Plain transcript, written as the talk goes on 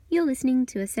You're listening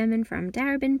to a sermon from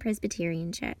Darebin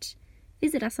Presbyterian Church.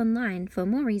 Visit us online for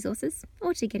more resources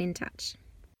or to get in touch.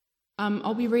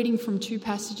 I'll be reading from two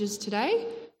passages today.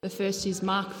 The first is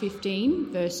Mark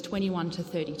 15, verse 21 to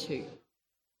 32.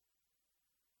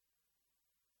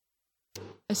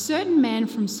 A certain man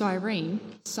from Cyrene,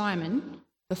 Simon,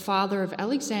 the father of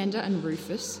Alexander and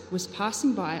Rufus, was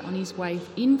passing by on his way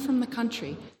in from the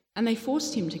country, and they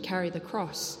forced him to carry the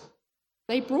cross.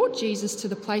 They brought Jesus to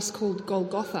the place called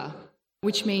Golgotha,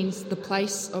 which means the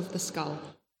place of the skull.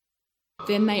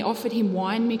 Then they offered him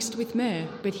wine mixed with myrrh,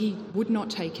 but he would not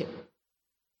take it.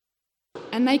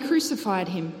 And they crucified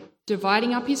him.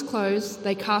 Dividing up his clothes,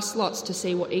 they cast lots to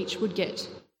see what each would get.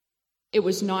 It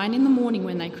was 9 a.m.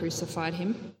 when they crucified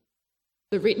him.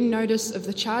 The written notice of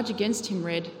the charge against him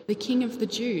read, "The King of the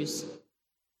Jews."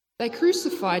 They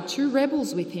crucified 2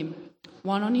 rebels with him,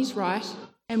 one on his right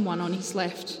and one on his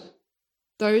left.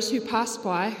 Those who passed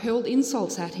by hurled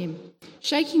insults at him,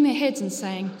 shaking their heads and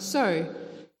saying, "So,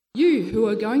 you who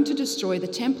are going to destroy the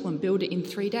temple and build it in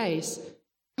 3 days,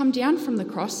 come down from the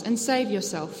cross and save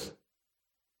yourself."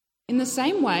 In the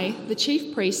same way, the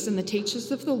chief priests and the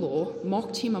teachers of the law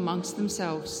mocked him amongst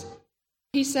themselves.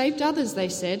 "He saved others," they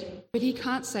said, "but he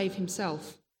can't save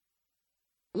himself.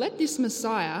 Let this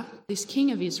Messiah, this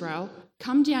King of Israel,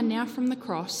 come down now from the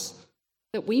cross,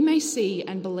 that we may see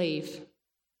and believe."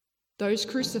 Those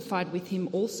crucified with him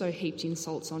also heaped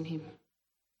insults on him.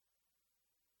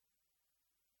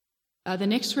 The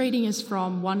next reading is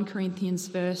from 1 Corinthians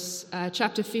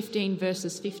chapter 15,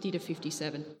 verses 50 to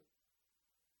 57.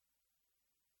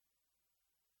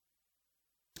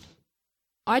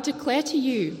 I declare to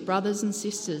you, brothers and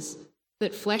sisters,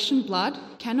 that flesh and blood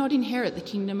cannot inherit the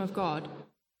kingdom of God,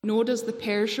 nor does the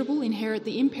perishable inherit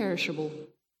the imperishable.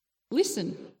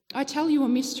 Listen, I tell you a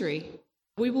mystery.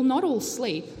 We will not all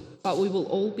sleep, but we will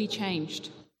all be changed.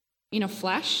 In a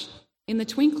flash, in the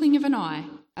twinkling of an eye,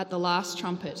 at the last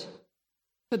trumpet.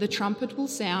 For the trumpet will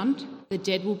sound, the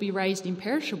dead will be raised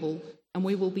imperishable, and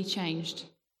we will be changed.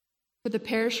 For the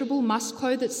perishable must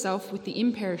clothe itself with the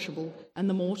imperishable, and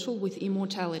the mortal with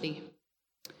immortality.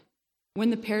 When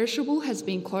the perishable has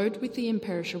been clothed with the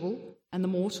imperishable, and the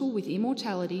mortal with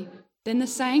immortality, then the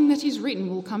saying that is written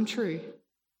will come true.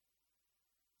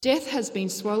 Death has been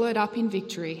swallowed up in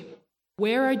victory.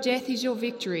 Where, O death, is your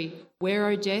victory? Where,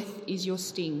 O death, is your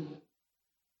sting?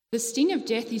 The sting of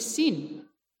death is sin,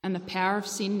 and the power of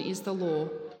sin is the law.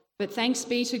 But thanks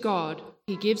be to God,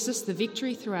 he gives us the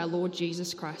victory through our Lord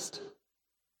Jesus Christ.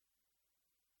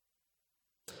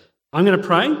 I'm going to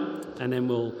pray, and then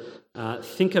we'll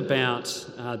think about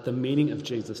the meaning of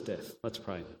Jesus' death. Let's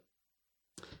pray.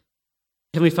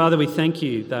 Heavenly Father, we thank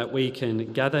you that we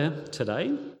can gather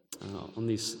today on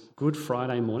this Good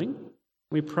Friday morning.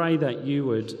 We pray that you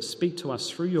would speak to us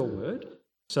through your word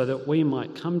so that we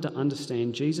might come to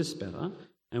understand Jesus better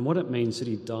and what it means that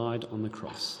he died on the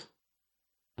cross.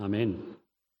 Amen.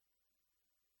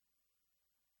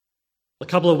 A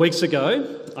couple of weeks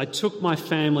ago, I took my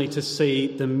family to see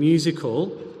the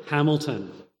musical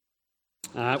Hamilton.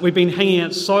 We've been hanging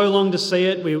out so long to see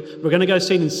it. We were going to go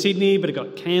see it in Sydney, but it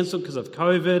got cancelled because of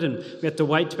COVID, and we had to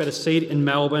wait to be able to see it in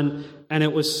Melbourne, and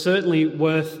it was certainly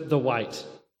worth the wait.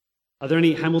 Are there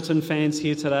any Hamilton fans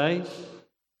here today?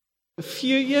 A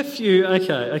few, yeah, few.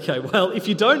 Okay. Well, if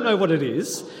you don't know what it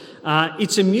is,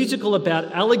 it's a musical about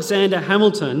Alexander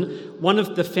Hamilton, one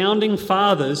of the founding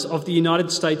fathers of the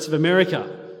United States of America.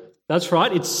 That's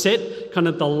right, it's set kind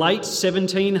of the late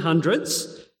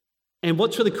 1700s. And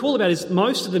what's really cool about it is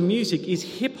most of the music is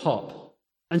hip-hop.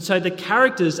 And so the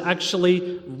characters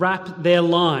actually rap their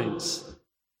lines.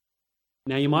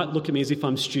 Now, you might look at me as if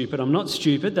I'm stupid. I'm not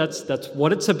stupid. That's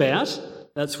what it's about.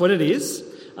 That's what it is.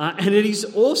 And it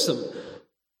is awesome.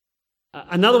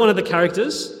 Another one of the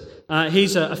characters,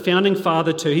 he's a founding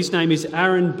father too. His name is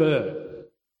Aaron Burr.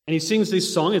 And he sings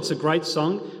this song. It's a great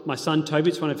song. My son Toby,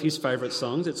 it's one of his favourite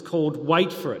songs. It's called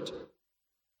Wait For It.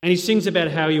 And he sings about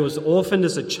how he was orphaned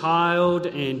as a child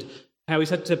and how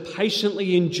he's had to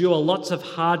patiently endure lots of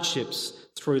hardships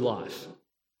through life.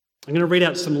 I'm going to read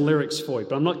out some lyrics for you,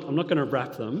 but I'm not going to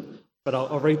rap them, but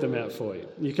I'll read them out for you.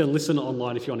 You can listen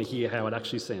online if you want to hear how it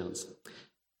actually sounds.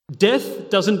 Death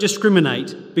doesn't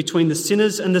discriminate between the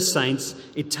sinners and the saints.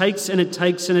 It takes and it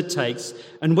takes and it takes,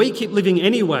 and we keep living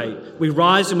anyway. We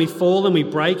rise and we fall and we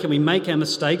break and we make our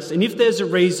mistakes, and if there's a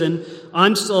reason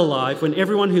I'm still alive when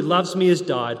everyone who loves me has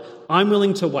died, I'm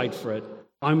willing to wait for it.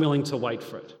 I'm willing to wait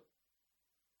for it.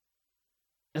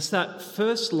 It's that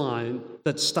first line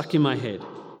that's stuck in my head.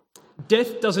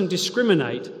 Death doesn't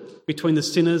discriminate between the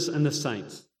sinners and the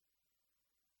saints.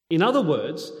 In other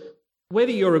words,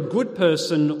 whether you're a good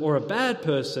person or a bad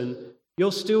person,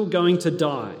 you're still going to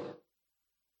die.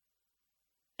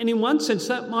 And in one sense,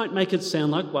 that might make it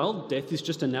sound like, well, death is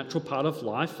just a natural part of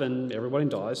life and everybody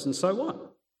dies, and so what?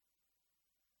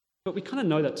 But we kind of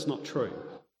know that's not true.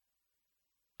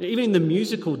 Even in the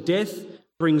musical, death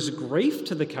brings grief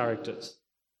to the characters,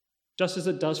 just as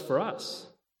it does for us.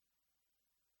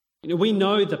 We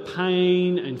know the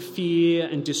pain and fear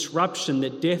and disruption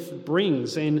that death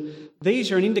brings, and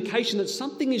these are an indication that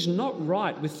something is not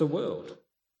right with the world.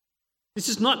 This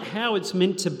is not how it's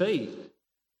meant to be.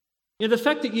 The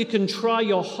fact that you can try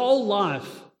your whole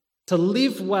life to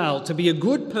live well, to be a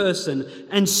good person,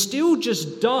 and still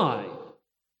just die,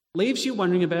 leaves you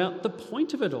wondering about the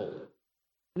point of it all.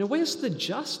 Where's the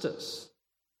justice?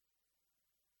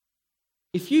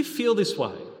 If you feel this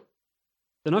way,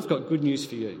 then I've got good news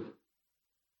for you.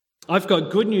 I've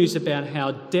got good news about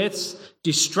how death's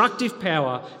destructive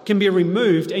power can be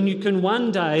removed and you can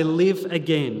one day live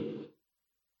again.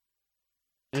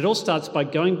 And it all starts by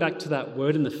going back to that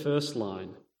word in the first line,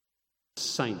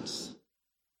 saints.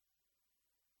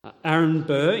 Aaron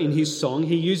Burr, in his song,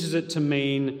 he uses it to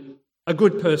mean a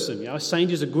good person. A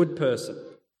saint is a good person.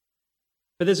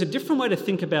 But there's a different way to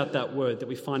think about that word that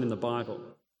we find in the Bible.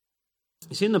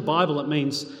 It's in the Bible, it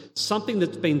means something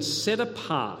that's been set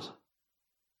apart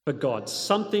for God,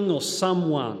 something or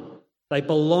someone. They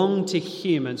belong to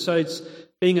Him. And so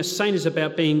being a saint is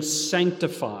about being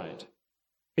sanctified,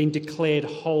 being declared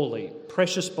holy,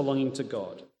 precious, belonging to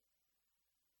God.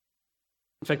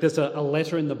 In fact, there's a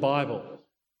letter in the Bible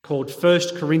called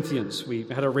 1 Corinthians. We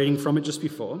had a reading from it just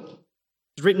before.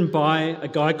 It's written by a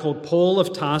guy called Paul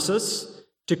of Tarsus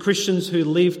to Christians who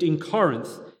lived in Corinth,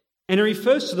 and he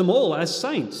refers to them all as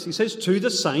saints. He says, to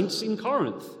the saints in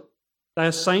Corinth. They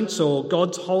are saints or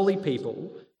God's holy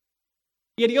people.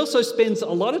 Yet he also spends a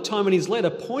lot of time in his letter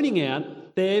pointing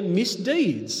out their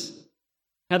misdeeds,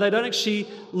 how they don't actually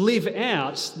live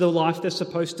out the life they're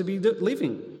supposed to be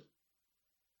living.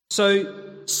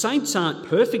 So saints aren't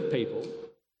perfect people.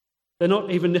 They're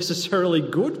not even necessarily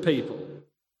good people.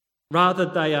 Rather,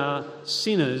 they are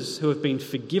sinners who have been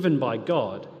forgiven by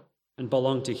God and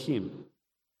belong to Him.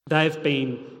 They've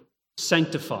been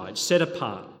sanctified, set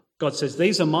apart. God says,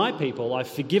 these are my people. I've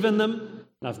forgiven them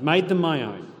and I've made them my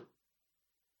own.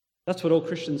 That's what all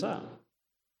Christians are.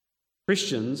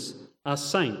 Christians are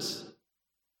saints.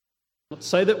 Not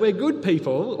say that we're good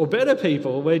people or better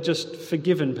people, we're just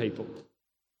forgiven people.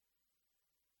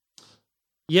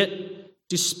 Yet,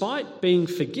 despite being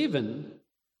forgiven,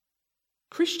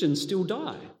 Christians still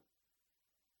die.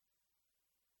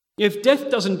 If death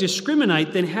doesn't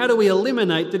discriminate, then how do we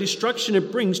eliminate the destruction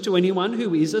it brings to anyone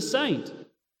who is a saint?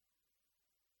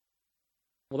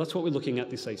 Well, that's what we're looking at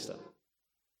this Easter.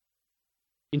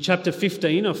 In chapter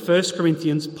 15 of 1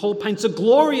 Corinthians, Paul paints a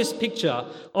glorious picture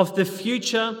of the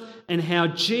future and how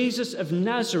Jesus of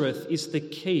Nazareth is the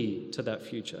key to that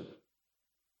future.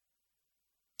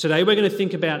 Today we're going to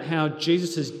think about how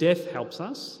Jesus' death helps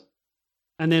us.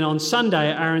 And then on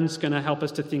Sunday, Aaron's going to help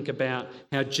us to think about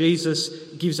how Jesus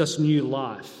gives us new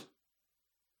life.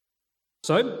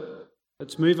 So,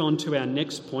 let's move on to our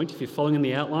next point. If you're following in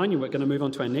the outline, we're going to move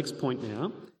on to our next point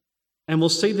now. And we'll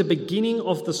see the beginning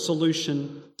of the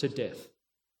solution to death.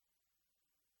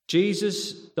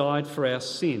 Jesus died for our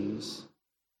sins,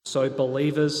 so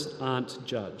believers aren't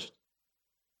judged.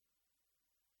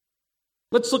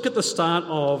 Let's look at the start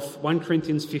of 1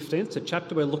 Corinthians 15. It's a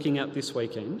chapter we're looking at this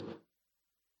weekend.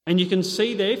 And you can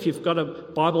see there, if you've got a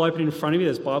Bible open in front of you,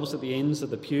 there's Bibles at the ends of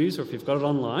the pews, or if you've got it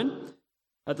online.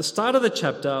 At the start of the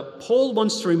chapter, Paul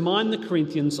wants to remind the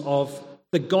Corinthians of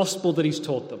the gospel that he's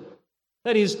taught them.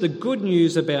 That is, the good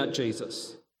news about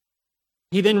Jesus.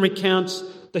 He then recounts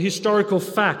the historical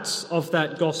facts of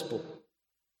that gospel,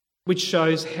 which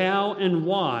shows how and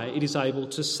why it is able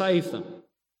to save them.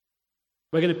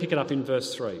 We're going to pick it up in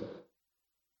verse 3.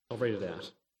 I'll read it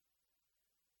out.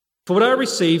 For what I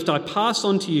received, I pass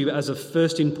on to you as of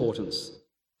first importance,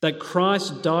 that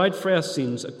Christ died for our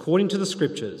sins according to the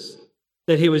Scriptures,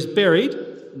 that he was buried,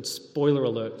 and spoiler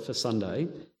alert for Sunday,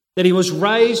 that he was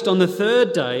raised on the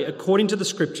third day according to the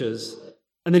Scriptures,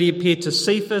 and that he appeared to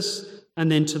Cephas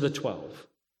and then to the 12.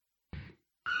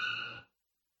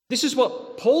 This is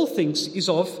what Paul thinks is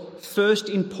of first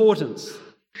importance.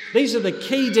 These are the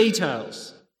key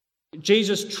details.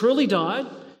 Jesus truly died.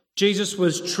 Jesus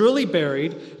was truly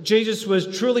buried, Jesus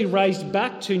was truly raised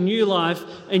back to new life,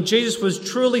 and Jesus was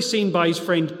truly seen by his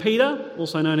friend Peter,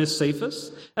 also known as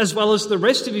Cephas, as well as the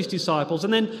rest of his disciples,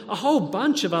 and then a whole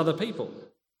bunch of other people.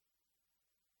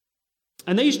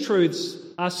 And these truths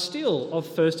are still of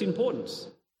first importance,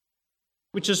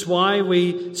 which is why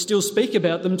we still speak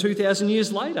about them 2,000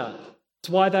 years later. It's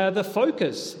why they are the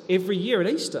focus every year at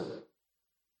Easter.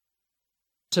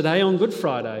 Today on Good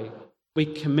Friday, we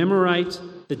commemorate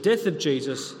the death of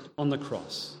Jesus on the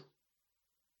cross.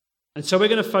 And so we're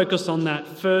going to focus on that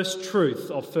first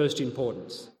truth of first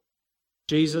importance.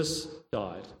 Jesus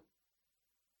died.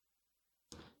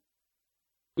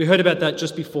 We heard about that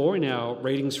just before in our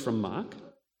readings from Mark.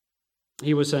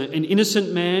 He was an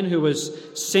innocent man who was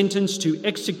sentenced to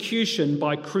execution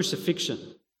by crucifixion.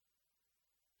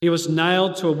 He was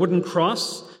nailed to a wooden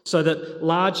cross so that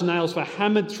large nails were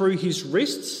hammered through his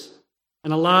wrists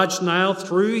and a large nail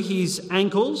through his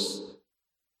ankles.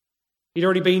 He'd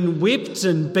already been whipped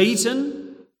and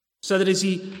beaten so that as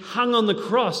he hung on the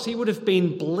cross, he would have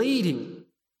been bleeding.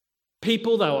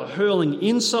 People, they were hurling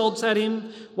insults at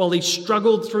him while he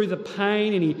struggled through the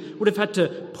pain, and he would have had to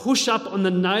push up on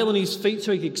the nail on his feet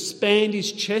so he could expand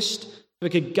his chest, so he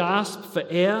could gasp for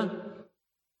air.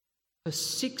 For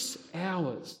 6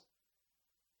 hours.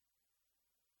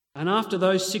 And after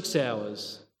those 6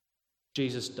 hours,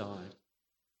 Jesus died.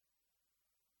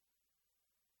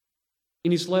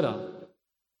 In his letter,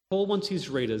 Paul wants his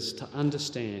readers to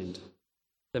understand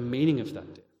the meaning of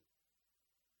that death.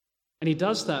 And he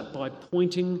does that by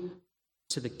pointing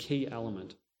to the key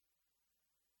element.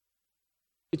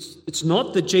 It's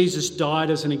not that Jesus died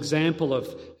as an example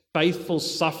of faithful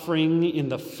suffering in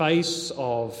the face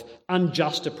of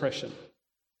unjust oppression.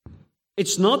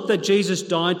 It's not that Jesus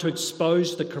died to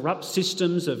expose the corrupt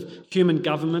systems of human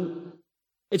government.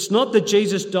 It's not that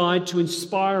Jesus died to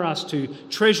inspire us to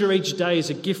treasure each day as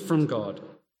a gift from God.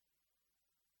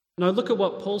 No, look at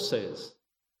what Paul says.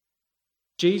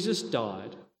 Jesus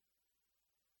died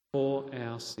for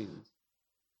our sins.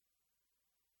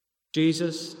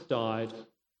 Jesus died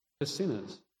for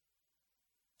sinners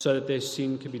so that their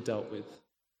sin could be dealt with.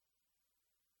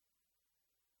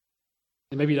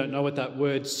 And maybe you don't know what that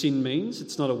word sin means.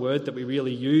 It's not a word that we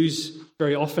really use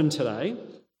very often today.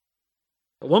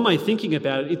 But one way of thinking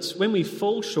about it, it's when we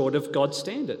fall short of God's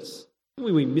standards,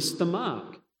 when we miss the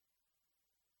mark.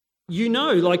 You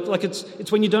know, like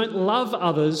it's when you don't love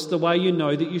others the way you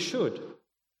know that you should.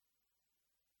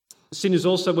 Sin is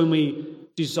also when we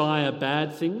desire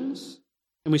bad things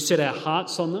and we set our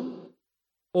hearts on them.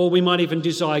 Or we might even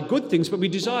desire good things, but we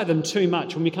desire them too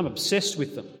much and we become obsessed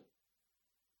with them.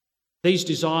 These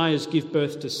desires give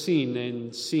birth to sin,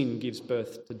 and sin gives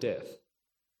birth to death.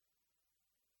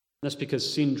 That's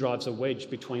because sin drives a wedge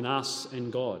between us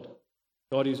and God.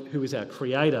 God who is our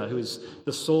creator, who is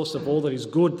the source of all that is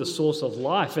good, the source of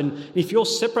life. And if you're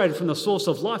separated from the source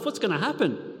of life, what's going to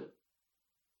happen?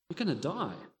 You're going to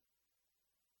die.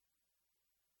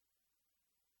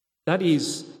 That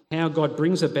is how God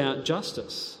brings about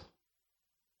justice.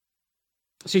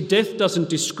 See, death doesn't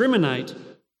discriminate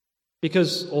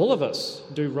because all of us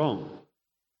do wrong.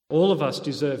 All of us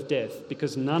deserve death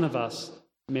because none of us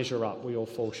measure up. We all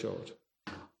fall short.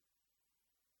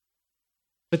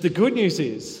 But the good news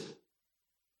is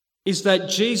that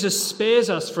Jesus spares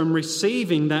us from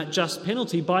receiving that just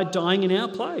penalty by dying in our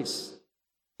place.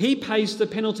 He pays the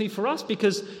penalty for us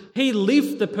because he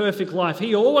lived the perfect life.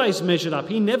 He always measured up.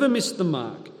 He never missed the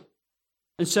mark.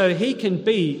 And so he can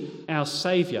be our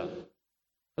saviour.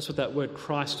 That's what that word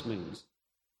Christ means.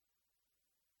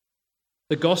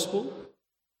 The gospel,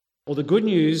 or the good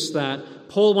news that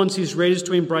Paul wants his readers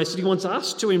to embrace, that he wants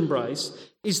us to embrace,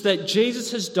 is that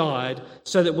Jesus has died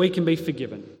so that we can be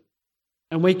forgiven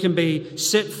and we can be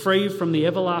set free from the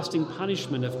everlasting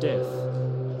punishment of death.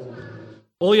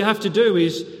 All you have to do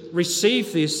is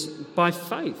receive this by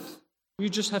faith. You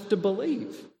just have to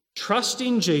believe. Trust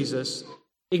in Jesus,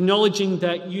 acknowledging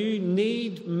that you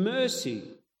need mercy,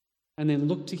 and then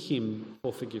look to him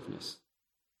for forgiveness.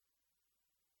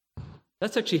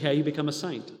 That's actually how you become a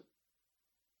saint.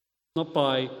 Not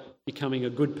by becoming a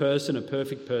good person, a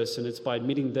perfect person. It's by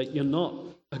admitting that you're not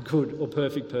a good or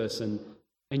perfect person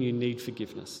and you need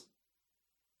forgiveness.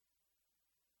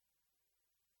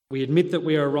 We admit that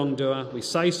we are a wrongdoer. We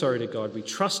say sorry to God. We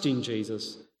trust in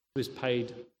Jesus, who has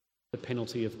paid the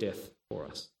penalty of death for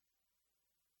us.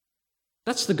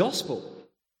 That's the gospel.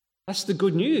 That's the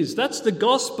good news. That's the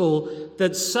gospel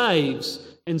that saves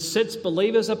and sets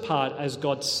believers apart as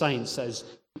God's saints, as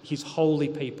his holy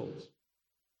people.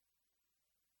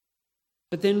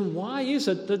 But then why is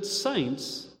it that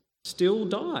saints still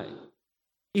die?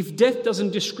 If death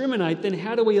doesn't discriminate, then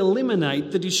how do we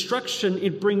eliminate the destruction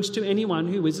it brings to anyone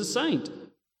who is a saint?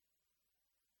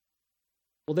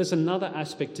 Well, there's another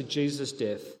aspect to Jesus'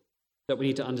 death that we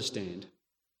need to understand.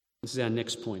 This is our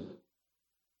next point.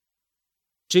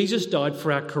 Jesus died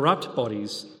for our corrupt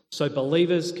bodies so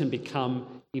believers can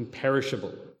become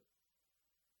imperishable.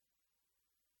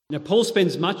 Now, Paul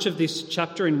spends much of this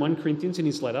chapter in 1 Corinthians in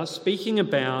his letter speaking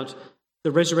about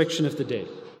the resurrection of the dead.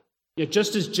 Yet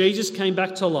just as Jesus came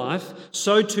back to life,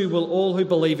 so too will all who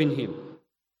believe in him.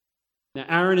 Now,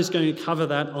 Aaron is going to cover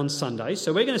that on Sunday,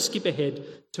 so we're going to skip ahead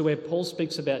to where Paul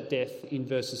speaks about death in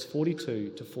verses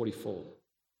 42 to 44.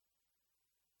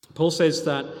 Paul says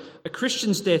that a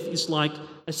Christian's death is like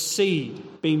a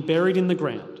seed being buried in the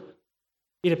ground.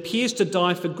 It appears to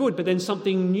die for good, but then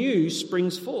something new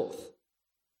springs forth.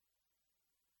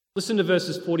 Listen to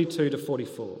verses 42 to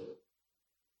 44.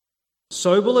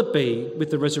 So will it be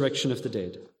with the resurrection of the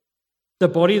dead. The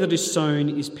body that is sown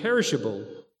is perishable,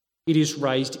 it is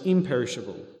raised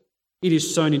imperishable. It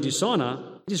is sown in dishonour,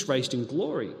 it is raised in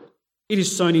glory. It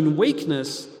is sown in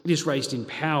weakness, it is raised in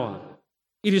power.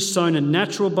 It is sown a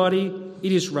natural body,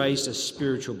 it is raised a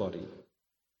spiritual body.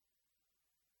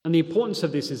 And the importance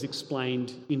of this is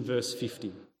explained in verse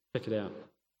 50. Check it out.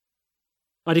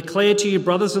 I declare to you,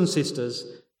 brothers and sisters,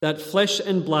 that flesh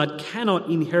and blood cannot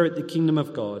inherit the kingdom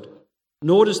of God,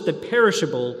 nor does the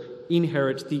perishable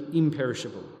inherit the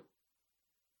imperishable.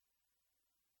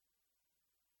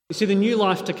 You see, the new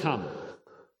life to come,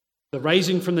 the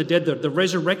raising from the dead, the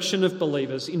resurrection of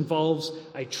believers involves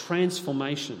a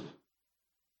transformation.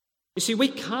 You see, we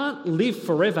can't live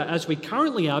forever as we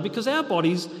currently are because our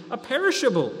bodies are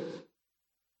perishable.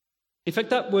 In fact,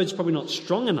 that word's probably not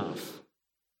strong enough.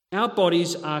 Our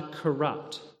bodies are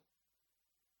corrupt.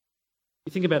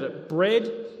 You think about it, bread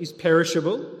is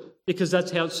perishable because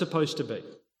that's how it's supposed to be.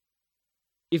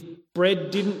 If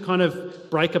bread didn't kind of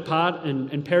break apart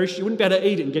and perish, you wouldn't be able to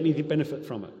eat it and get any benefit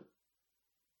from it.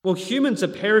 Well, humans are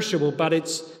perishable, but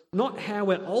it's not how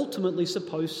we're ultimately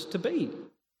supposed to be.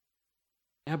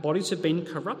 Our bodies have been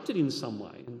corrupted in some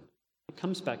way, and it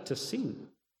comes back to sin.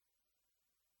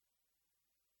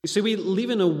 You see, we live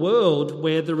in a world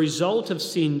where the result of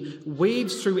sin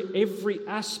weaves through every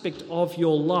aspect of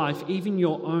your life, even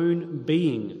your own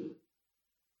being.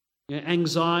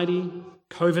 Anxiety,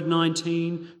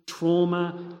 COVID-19,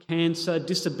 trauma, cancer,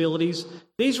 disabilities,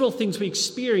 these are all things we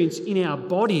experience in our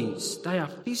bodies. They are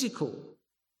physical.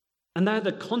 And they are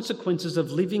the consequences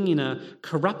of living in a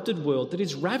corrupted world that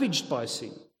is ravaged by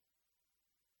sin.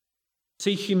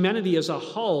 See, humanity as a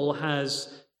whole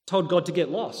has told God to get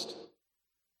lost.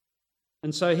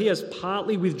 And so he has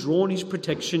partly withdrawn his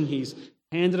protection. He's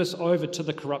handed us over to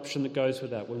the corruption that goes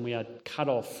with that when we are cut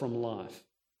off from life.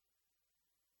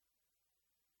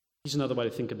 Here's another way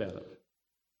to think about it.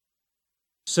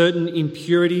 Certain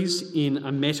impurities in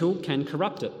a metal can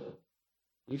corrupt it.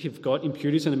 If you've got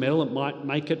impurities in a metal, it might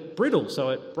make it brittle, so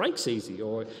it breaks easy,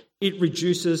 or it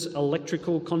reduces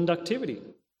electrical conductivity.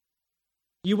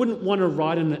 You wouldn't want to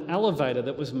ride in an elevator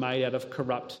that was made out of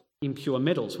corrupt, impure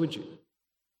metals, would you?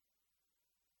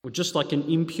 Well, just like an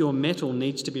impure metal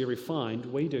needs to be refined,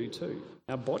 we do too.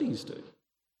 Our bodies do.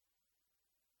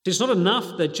 It's not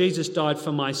enough that Jesus died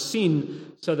for my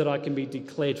sin so that I can be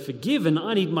declared forgiven.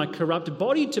 I need my corrupt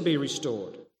body to be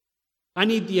restored. I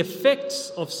need the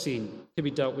effects of sin to be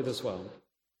dealt with as well.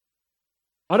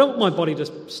 I don't want my body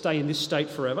to stay in this state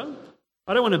forever.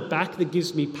 I don't want a back that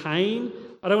gives me pain.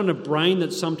 I don't want a brain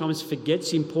that sometimes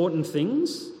forgets important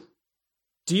things.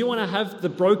 Do you want to have the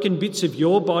broken bits of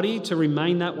your body to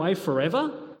remain that way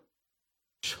forever?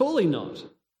 Surely not.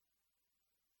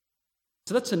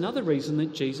 So that's another reason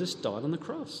that Jesus died on the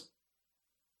cross.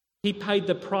 He paid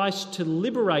the price to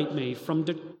liberate me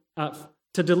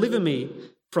to deliver me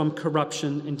from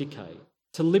corruption and decay,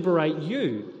 to liberate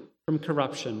you from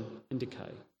corruption and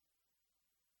decay.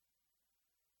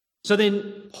 So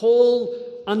then Paul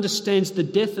understands the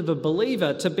death of a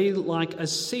believer to be like a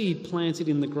seed planted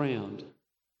in the ground.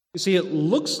 You see, it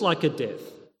looks like a death,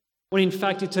 when in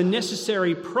fact it's a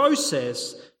necessary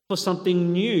process for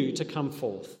something new to come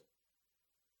forth.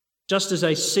 Just as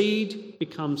a seed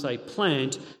becomes a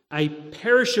plant, a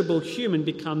perishable human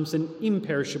becomes an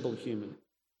imperishable human.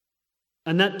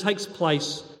 And that takes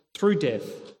place through death,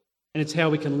 and it's how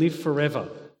we can live forever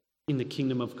in the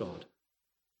kingdom of God.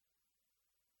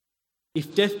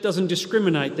 If death doesn't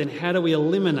discriminate, then how do we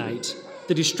eliminate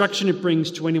the destruction it brings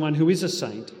to anyone who is a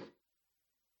saint?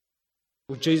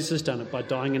 Well, Jesus has done it by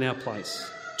dying in our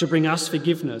place, to bring us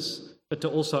forgiveness, but to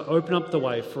also open up the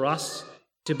way for us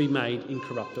to be made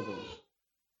incorruptible.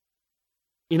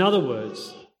 In other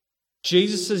words,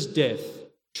 Jesus' death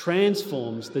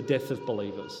transforms the death of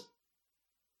believers.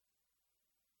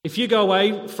 If you go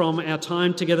away from our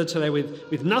time together today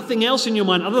with nothing else in your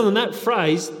mind other than that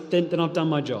phrase, then I've done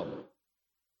my job.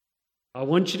 I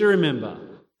want you to remember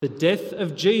the death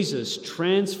of Jesus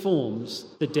transforms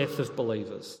the death of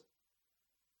believers.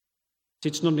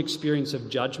 It's not an experience of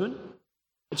judgment.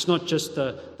 It's not just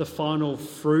the final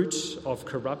fruit of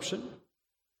corruption.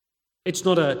 It's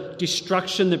not a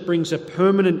destruction that brings a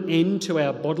permanent end to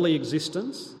our bodily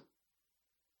existence.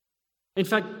 In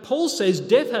fact, Paul says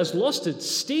death has lost its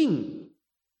sting.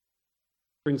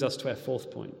 Brings us to our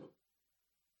fourth point.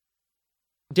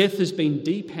 Death has been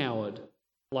depowered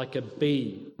like a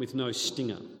bee with no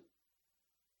stinger.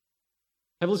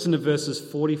 Have a listen to verses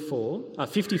 54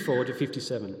 to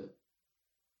 57.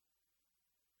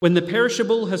 When the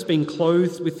perishable has been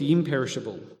clothed with the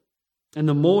imperishable, and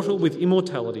the mortal with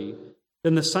immortality,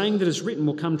 then the saying that is written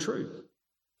will come true.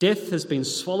 Death has been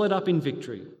swallowed up in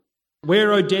victory.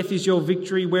 Where, O death, is your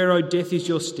victory? Where, O death, is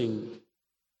your sting?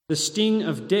 The sting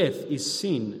of death is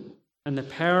sin, and the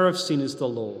power of sin is the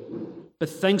law. But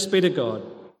thanks be to God,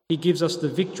 he gives us the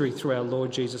victory through our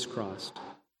Lord Jesus Christ.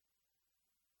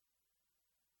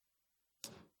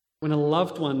 When a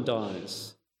loved one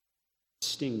dies, it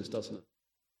stings, doesn't it?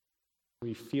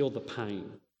 We feel the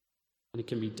pain, and it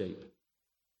can be deep.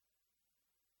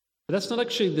 But that's not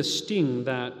actually the sting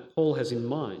that Paul has in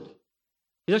mind.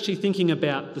 He's actually thinking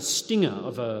about the stinger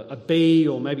of a bee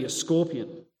or maybe a scorpion.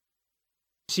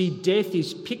 See, death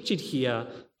is pictured here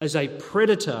as a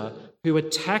predator who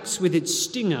attacks with its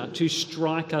stinger to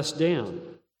strike us down.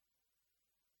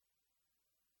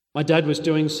 My dad was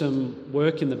doing some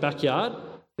work in the backyard.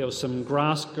 There was some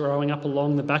grass growing up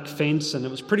along the back fence, and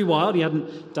it was pretty wild. He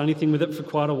hadn't done anything with it for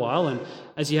quite a while. And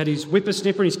as he had his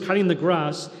whippersnipper and he's cutting the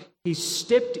grass, he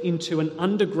stepped into an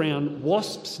underground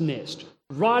wasp's nest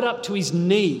right up to his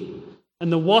knee.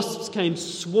 And the wasps came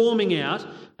swarming out,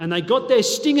 and they got their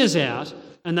stingers out,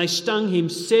 and they stung him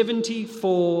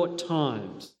 74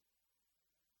 times.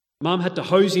 Mum had to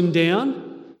hose him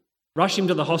down, rush him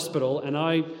to the hospital, and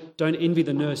I don't envy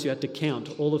the nurse who had to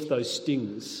count all of those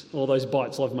stings, all those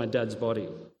bites off my dad's body.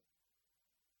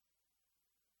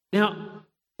 Now,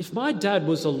 if my dad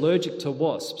was allergic to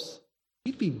wasps,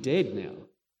 he'd be dead now.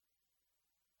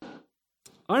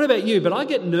 I don't know about you, but I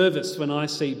get nervous when I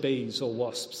see bees or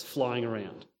wasps flying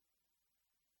around.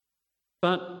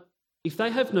 But if they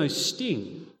have no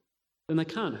sting, then they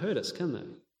can't hurt us, can they?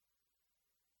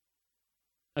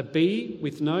 A bee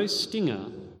with no stinger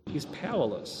is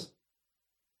powerless.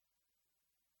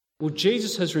 Well,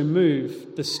 Jesus has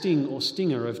removed the sting or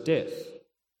stinger of death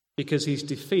because he's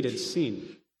defeated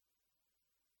sin.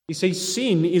 You see,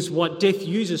 sin is what death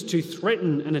uses to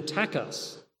threaten and attack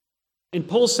us. And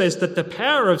Paul says that the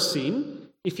power of sin,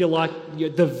 if you like,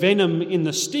 the venom in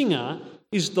the stinger,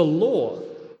 is the law.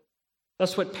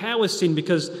 That's what powers sin,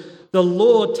 because the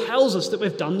law tells us that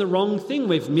we've done the wrong thing,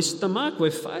 we've missed the mark,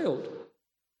 we've failed.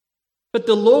 But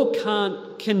the law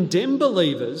can't condemn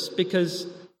believers because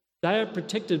they are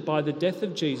protected by the death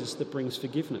of Jesus that brings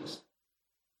forgiveness.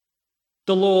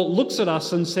 The law looks at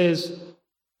us and says,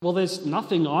 well, there's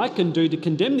nothing I can do to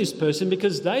condemn this person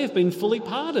because they have been fully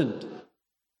pardoned.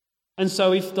 And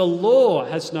so if the law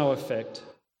has no effect,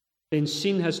 then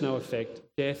sin has no effect.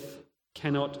 Death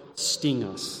cannot sting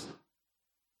us.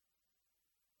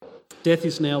 Death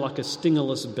is now like a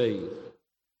stingerless bee.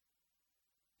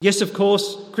 Yes, of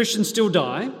course, Christians still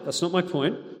die. That's not my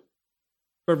point.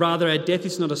 But rather, our death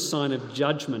is not a sign of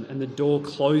judgment and the door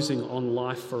closing on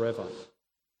life forever.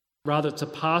 Rather, it's a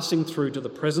passing through to the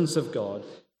presence of God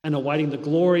and awaiting the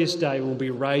glorious day when we'll be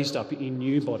raised up in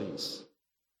new bodies.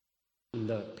 And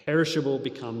the perishable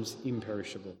becomes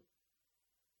imperishable.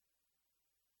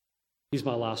 Here's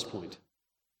my last point.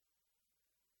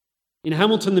 In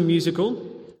Hamilton the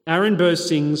musical, Aaron Burr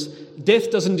sings,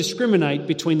 "Death doesn't discriminate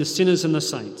between the sinners and the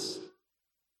saints."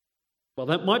 Well,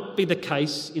 that might be the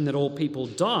case in that all people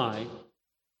die,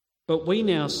 but we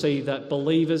now see that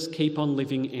believers keep on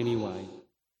living anyway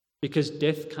because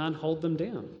death can't hold them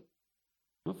down.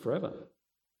 Not forever.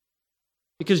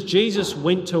 Because Jesus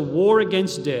went to war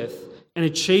against death and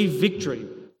achieved victory.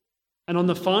 And on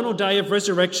the final day of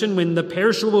resurrection, when the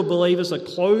perishable believers are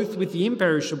clothed with the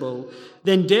imperishable,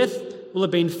 then death will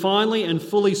have been finally and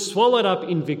fully swallowed up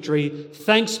in victory.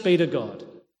 Thanks be to God.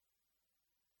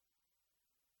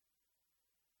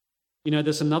 You know,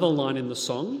 there's another line in the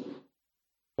song,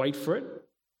 wait for it,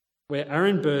 where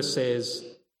Aaron Burr says,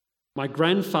 "My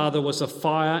grandfather was a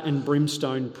fire and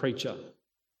brimstone preacher."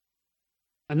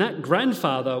 And that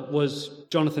grandfather was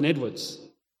Jonathan Edwards,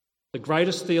 the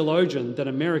greatest theologian that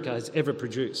America has ever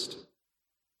produced.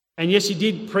 And yes, he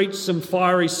did preach some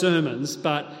fiery sermons,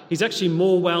 but he's actually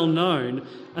more well known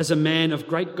as a man of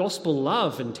great gospel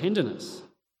love and tenderness.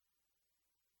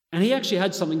 And he actually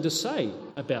had something to say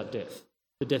about death,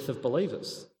 the death of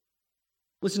believers.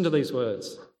 Listen to these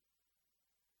words.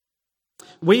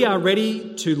 "We are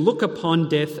ready to look upon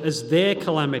death as their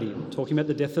calamity," talking about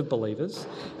the death of believers,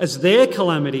 "as their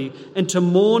calamity, and to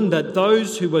mourn that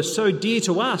those who were so dear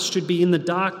to us should be in the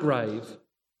dark grave.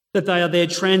 that they are there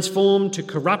transformed to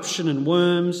corruption and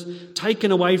worms,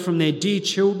 taken away from their dear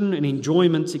children and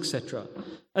enjoyments, etc.,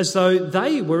 as though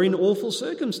they were in awful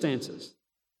circumstances.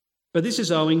 But this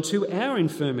is owing to our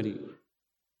infirmity.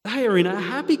 They are in a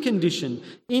happy condition,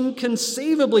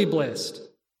 inconceivably blessed.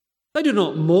 They do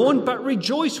not mourn, but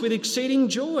rejoice with exceeding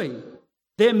joy.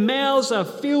 Their mouths are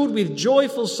filled with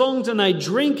joyful songs, and they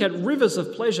drink at rivers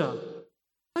of pleasure.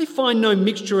 They find no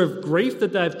mixture of grief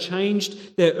that they have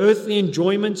changed their earthly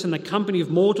enjoyments and the company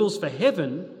of mortals for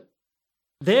heaven.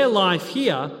 Their life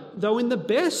here, though in the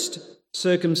best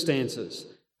circumstances,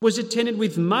 was attended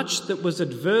with much that was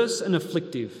adverse and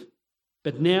afflictive.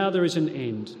 But now there is an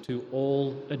end to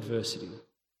all adversity.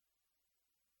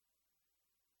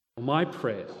 Well, my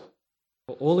prayer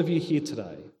for all of you here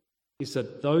today is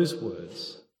that those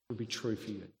words would be true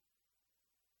for you.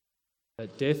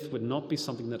 That death would not be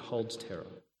something that holds terror.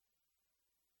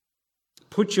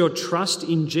 Put your trust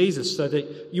in Jesus so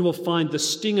that you will find the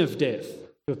sting of death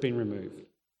to have been removed.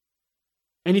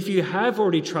 And if you have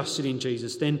already trusted in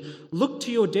Jesus, then look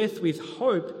to your death with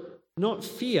hope, not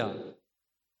fear.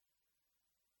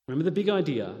 Remember the big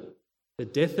idea: the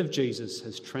death of Jesus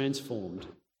has transformed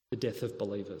the death of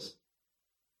believers.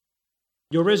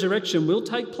 Your resurrection will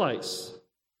take place,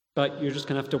 but you're just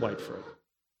going to have to wait for it.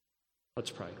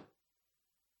 Let's pray.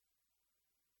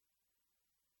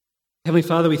 Heavenly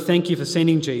Father, we thank you for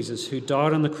sending Jesus, who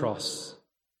died on the cross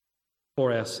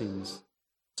for our sins,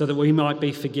 so that we might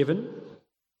be forgiven,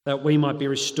 that we might be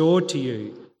restored to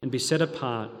you and be set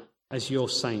apart as your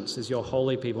saints, as your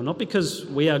holy people, not because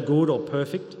we are good or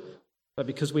perfect, but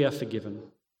because we are forgiven.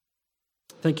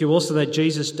 Thank you also that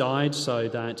Jesus died so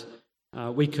that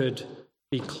we could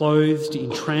be clothed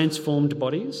in transformed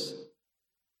bodies,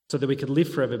 so that we could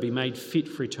live forever, be made fit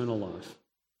for eternal life.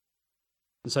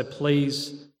 And so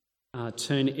please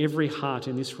turn every heart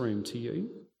in this room to you,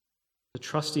 to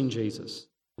trust in Jesus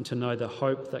and to know the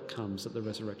hope that comes at the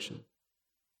resurrection.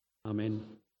 Amen.